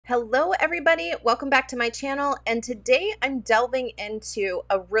Hello everybody, welcome back to my channel, and today I'm delving into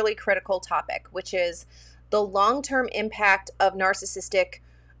a really critical topic, which is the long-term impact of narcissistic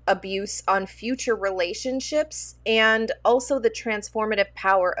abuse on future relationships and also the transformative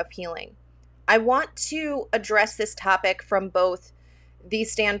power of healing. I want to address this topic from both the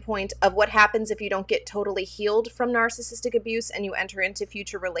standpoint of what happens if you don't get totally healed from narcissistic abuse and you enter into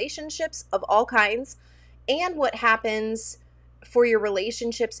future relationships of all kinds, and what happens for your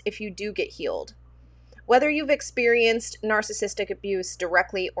relationships if you do get healed. Whether you've experienced narcissistic abuse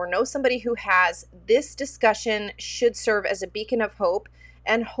directly or know somebody who has, this discussion should serve as a beacon of hope,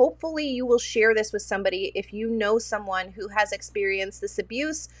 and hopefully you will share this with somebody if you know someone who has experienced this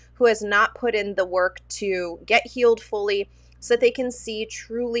abuse, who has not put in the work to get healed fully, so that they can see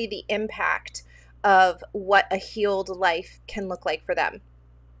truly the impact of what a healed life can look like for them.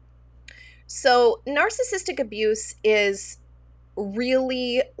 So narcissistic abuse is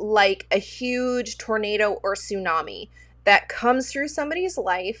really like a huge tornado or tsunami that comes through somebody's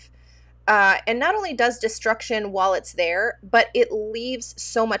life, and not only does destruction while it's there, but it leaves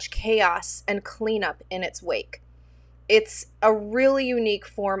so much chaos and cleanup in its wake. It's a really unique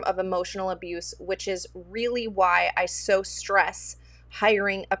form of emotional abuse, which is really why I so stress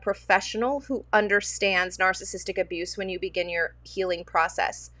hiring a professional who understands narcissistic abuse when you begin your healing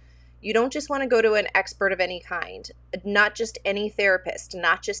process. You don't just want to go to an expert of any kind, not just any therapist,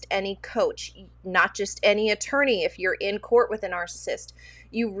 not just any coach, not just any attorney if you're in court with a narcissist.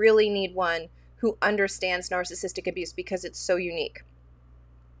 You really need one who understands narcissistic abuse because it's so unique.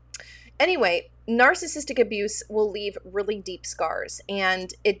 Anyway, narcissistic abuse will leave really deep scars,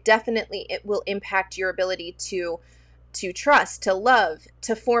 and it will impact your ability to trust, to love,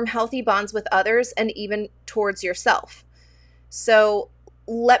 to form healthy bonds with others, and even towards yourself. So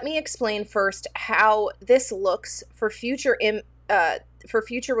let me explain first how this looks for future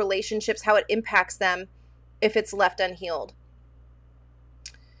relationships, how it impacts them if it's left unhealed.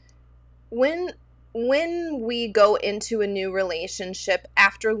 When we go into a new relationship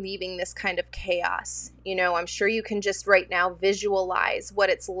after leaving this kind of chaos, I'm sure you can just right now visualize what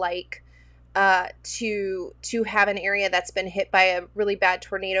it's like to have an area that's been hit by a really bad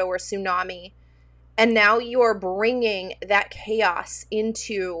tornado or tsunami. And now you're bringing that chaos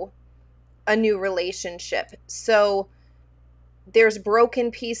into a new relationship. So there's broken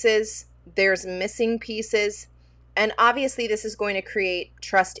pieces, there's missing pieces, and obviously this is going to create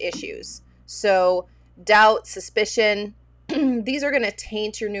trust issues. So doubt, suspicion, these are going to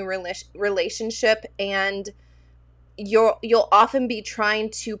taint your new relationship, and you'll often be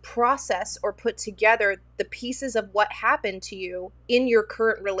trying to process or put together the pieces of what happened to you in your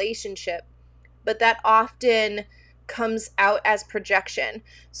current relationship. But that often comes out as projection.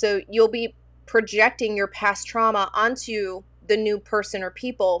 So you'll be projecting your past trauma onto the new person or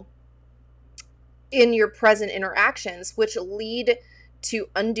people in your present interactions, which lead to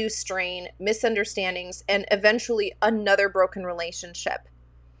undue strain, misunderstandings, and eventually another broken relationship.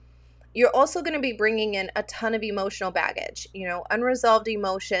 You're also going to be bringing in a ton of emotional baggage, unresolved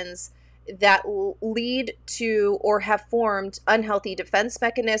emotions that lead to or have formed unhealthy defense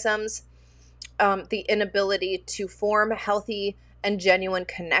mechanisms, the inability to form healthy and genuine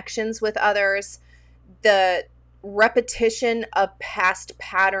connections with others, the repetition of past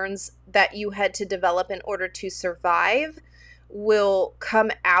patterns that you had to develop in order to survive will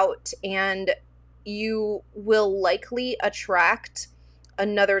come out, and you will likely attract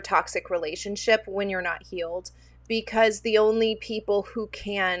another toxic relationship when you're not healed, because the only people who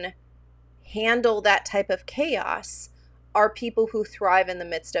can handle that type of chaos are people who thrive in the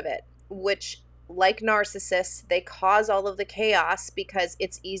midst of it, which, like narcissists, they cause all of the chaos because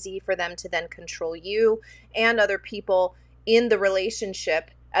it's easy for them to then control you and other people in the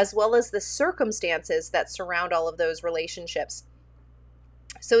relationship, as well as the circumstances that surround all of those relationships.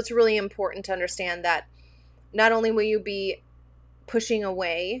 So it's really important to understand that not only will you be pushing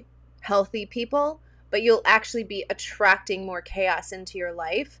away healthy people, but you'll actually be attracting more chaos into your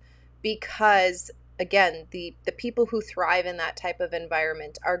life because, again, the people who thrive in that type of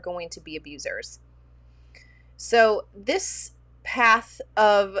environment are going to be abusers. So this path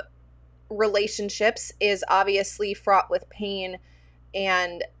of relationships is obviously fraught with pain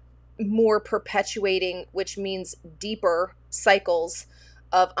and more perpetuating, which means deeper cycles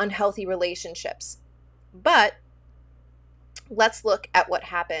of unhealthy relationships. But let's look at what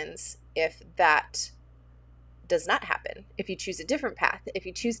happens if that does not happen, if you choose a different path, if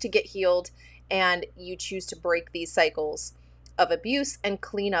you choose to get healed and you choose to break these cycles of abuse and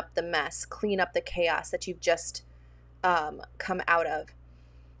clean up the mess, clean up the chaos that you've just come out of.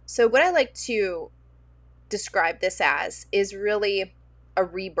 So what I like to describe this as is really a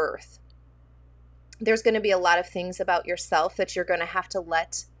rebirth. There's going to be a lot of things about yourself that you're going to have to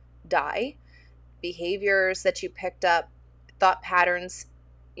let die. Behaviors that you picked up, thought patterns,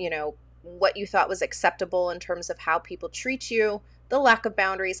 what you thought was acceptable in terms of how people treat you, the lack of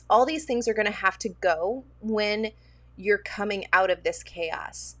boundaries, all these things are going to have to go when you're coming out of this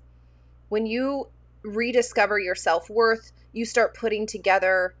chaos. When you rediscover your self-worth, you start putting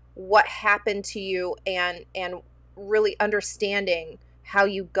together what happened to you and really understanding how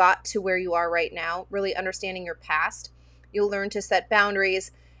you got to where you are right now, really understanding your past. You'll learn to set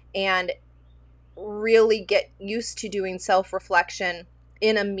boundaries and really get used to doing self-reflection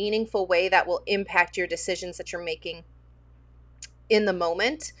in a meaningful way that will impact your decisions that you're making in the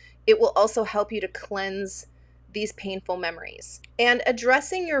moment. It will also help you to cleanse these painful memories. And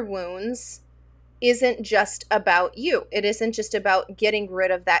addressing your wounds isn't just about you. It isn't just about getting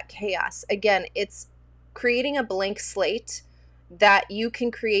rid of that chaos. Again, it's creating a blank slate that you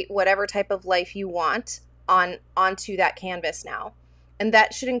can create whatever type of life you want onto that canvas now. And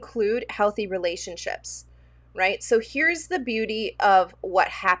that should include healthy relationships, right? So here's the beauty of what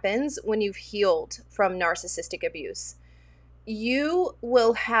happens when you've healed from narcissistic abuse. You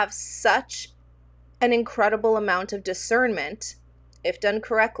will have such an incredible amount of discernment, if done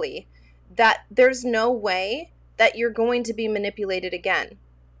correctly, that there's no way that you're going to be manipulated again.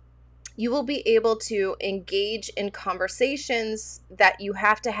 You will be able to engage in conversations that you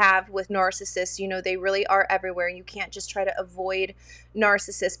have to have with narcissists. They really are everywhere. You can't just try to avoid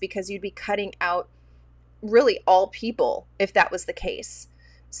narcissists because you'd be cutting out really all people if that was the case.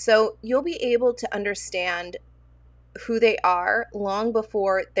 So you'll be able to understand who they are long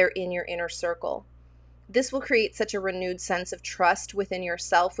before they're in your inner circle. This will create such a renewed sense of trust within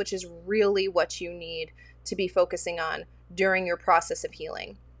yourself, which is really what you need to be focusing on during your process of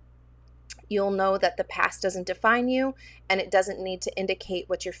healing. You'll know that the past doesn't define you, and it doesn't need to indicate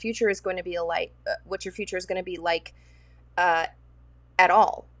what your future is going to be like. At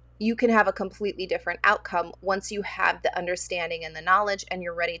all. You can have a completely different outcome once you have the understanding and the knowledge, and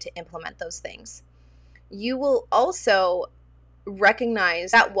you're ready to implement those things. You will also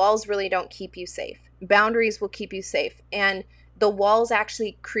recognize that walls really don't keep you safe. Boundaries will keep you safe, and the walls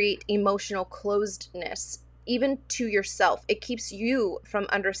actually create emotional closedness, even to yourself. It keeps you from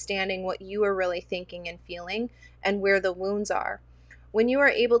understanding what you are really thinking and feeling and where the wounds are. When you are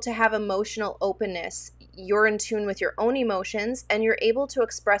able to have emotional openness, you're in tune with your own emotions, and you're able to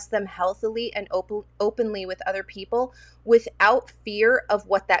express them healthily and openly with other people without fear of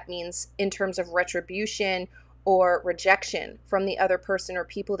what that means in terms of retribution or rejection from the other person or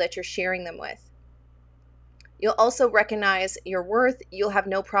people that you're sharing them with. You'll also recognize your worth. You'll have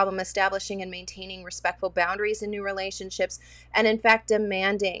no problem establishing and maintaining respectful boundaries in new relationships, and in fact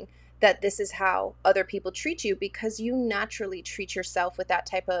demanding that this is how other people treat you, because you naturally treat yourself with that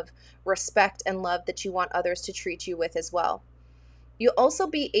type of respect and love that you want others to treat you with as well. You'll also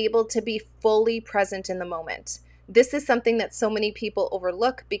be able to be fully present in the moment. This is something that so many people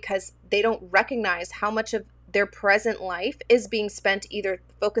overlook because they don't recognize how much of their present life is being spent either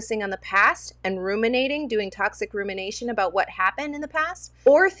focusing on the past and ruminating, doing toxic rumination about what happened in the past,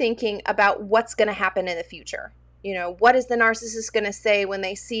 or thinking about what's going to happen in the future. What is the narcissist going to say when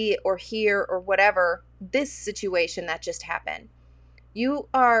they see or hear or whatever this situation that just happened? You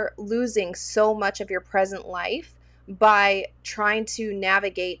are losing so much of your present life by trying to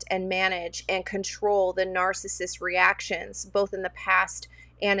navigate and manage and control the narcissist reactions, both in the past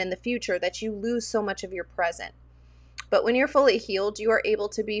and in the future, that you lose so much of your present. But when you're fully healed, you are able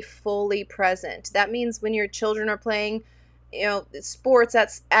to be fully present. That means when your children are playing sports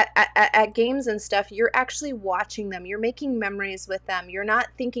at games and stuff, you're actually watching them. You're making memories with them. You're not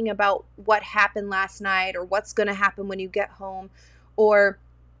thinking about what happened last night or what's going to happen when you get home. Or,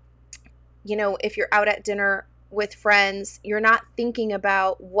 if you're out at dinner with friends, you're not thinking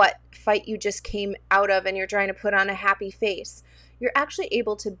about what fight you just came out of and you're trying to put on a happy face. You're actually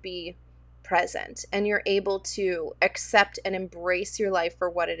able to be present, and you're able to accept and embrace your life for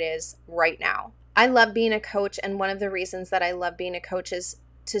what it is right now. I love being a coach, and one of the reasons that I love being a coach is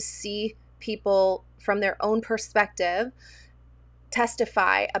to see people from their own perspective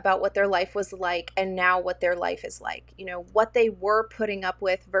testify about what their life was like and now what their life is like, what they were putting up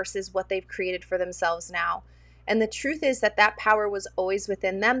with versus what they've created for themselves now. And the truth is that power was always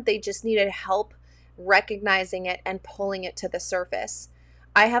within them. They just needed help recognizing it and pulling it to the surface.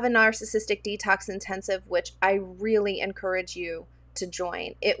 I have a narcissistic detox intensive, which I really encourage you to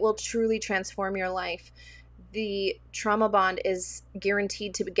join. It will truly transform your life. the trauma bond is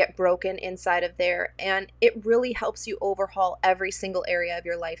guaranteed to get broken inside of there. And it really helps you overhaul every single area of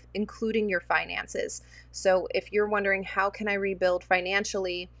your life, including your finances. So if you're wondering, how can I rebuild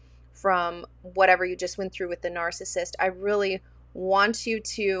financially from whatever you just went through with the narcissist, I really want you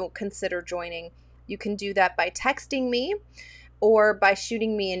to consider joining. You can do that by texting me or by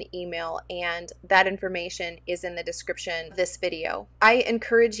shooting me an email, and that information is in the description of this video. I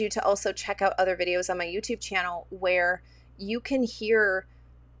encourage you to also check out other videos on my YouTube channel where you can hear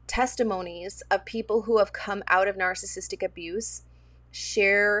testimonies of people who have come out of narcissistic abuse,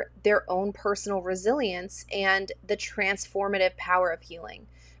 share their own personal resilience and the transformative power of healing.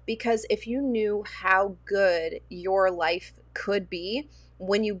 Because if you knew how good your life could be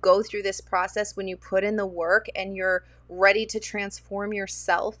when you go through this process, when you put in the work and you're ready to transform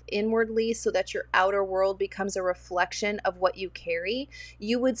yourself inwardly so that your outer world becomes a reflection of what you carry,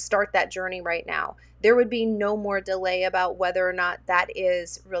 you would start that journey right now. There would be no more delay about whether or not that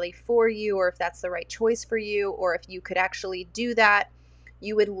is really for you, or if that's the right choice for you, or if you could actually do that.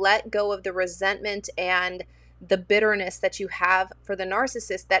 You would let go of the resentment and the bitterness that you have for the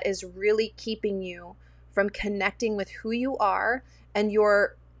narcissist that is really keeping you from connecting with who you are and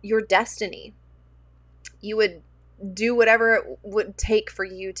your destiny. You would do whatever it would take for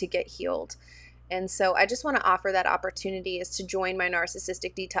you to get healed. And so I just want to offer that opportunity is to join my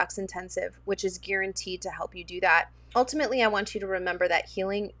Narcissistic Detox Intensive, which is guaranteed to help you do that. Ultimately, I want you to remember that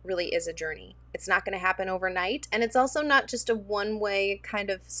healing really is a journey. It's not going to happen overnight, and it's also not just a one-way kind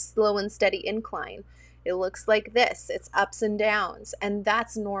of slow and steady incline. It looks like this. It's ups and downs, and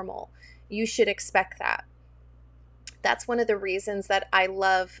that's normal. You should expect that. That's one of the reasons that I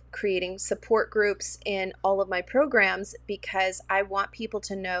love creating support groups in all of my programs, because I want people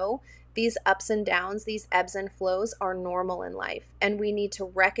to know these ups and downs, these ebbs and flows are normal in life. And we need to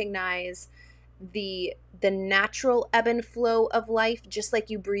recognize the natural ebb and flow of life, just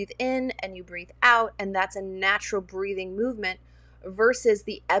like you breathe in and you breathe out, and that's a natural breathing movement, versus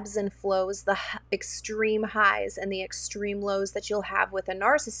the ebbs and flows, the extreme highs and the extreme lows that you'll have with a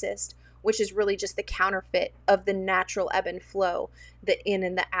narcissist, which is really just the counterfeit of the natural ebb and flow, the in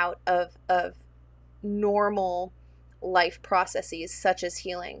and the out of normal life processes such as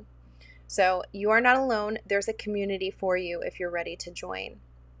healing. So you are not alone. There's a community for you if you're ready to join.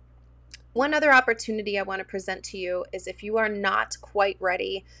 One other opportunity I want to present to you is, if you are not quite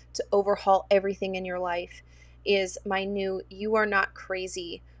ready to overhaul everything in your life, is my new You Are Not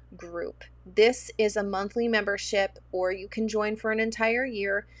Crazy group. This is a monthly membership, or you can join for an entire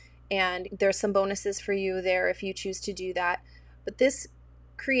year, and there's some bonuses for you there if you choose to do that. But this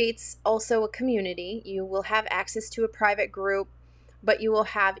creates also a community. You will have access to a private group, but you will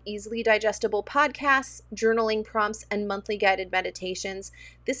have easily digestible podcasts, journaling prompts, and monthly guided meditations.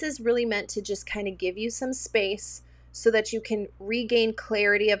 This is really meant to just kind of give you some space so that you can regain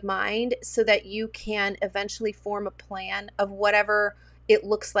clarity of mind, so that you can eventually form a plan of whatever it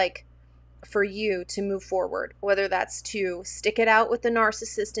looks like for you to move forward, whether that's to stick it out with the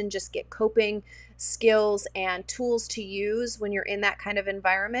narcissist and just get coping skills and tools to use when you're in that kind of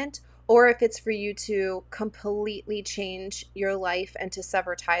environment, or if it's for you to completely change your life and to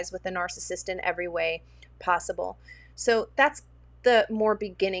sever ties with the narcissist in every way possible. So that's the more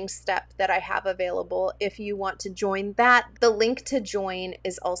beginning step that I have available. If you want to join that, the link to join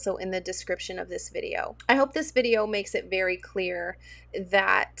is also in the description of this video. I hope this video makes it very clear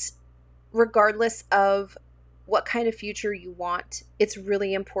that regardless of what kind of future you want, it's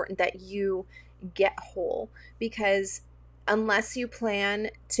really important that you get whole, because unless you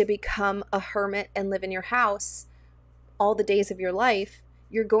plan to become a hermit and live in your house all the days of your life,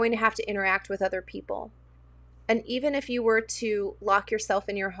 you're going to have to interact with other people. And even if you were to lock yourself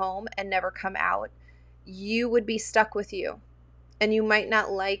in your home and never come out, you would be stuck with you. And you might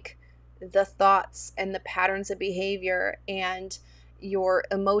not like the thoughts and the patterns of behavior and your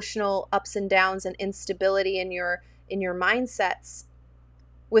emotional ups and downs and instability in your mindsets,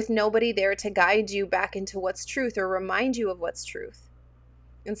 with nobody there to guide you back into what's truth or remind you of what's truth.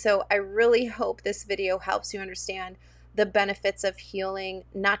 And so I really hope this video helps you understand the benefits of healing,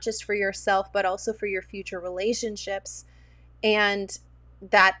 not just for yourself, but also for your future relationships, and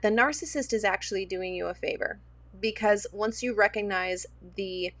that the narcissist is actually doing you a favor. Because once you recognize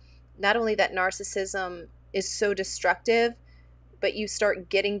not only that narcissism is so destructive, but you start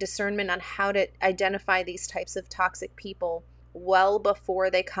getting discernment on how to identify these types of toxic people well before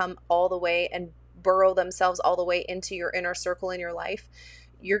they come all the way and burrow themselves all the way into your inner circle in your life,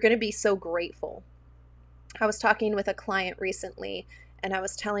 you're going to be so grateful. I was talking with a client recently, and I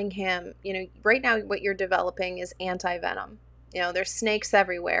was telling him, right now what you're developing is anti-venom. You know, there's snakes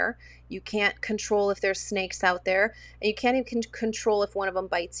everywhere. You can't control if there's snakes out there, and you can't even control if one of them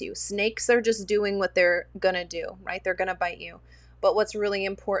bites you. Snakes are just doing what they're gonna do, right? They're gonna bite you. But what's really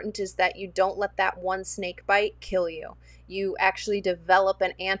important is that you don't let that one snake bite kill you. You actually develop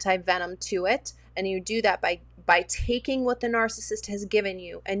an anti-venom to it, and you do that by taking what the narcissist has given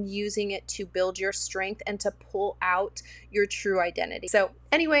you and using it to build your strength and to pull out your true identity. So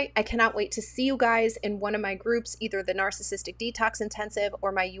anyway, I cannot wait to see you guys in one of my groups, either the Narcissistic Detox Intensive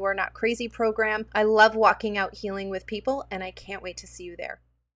or my You Are Not Crazy program. I love walking out healing with people, and I can't wait to see you there.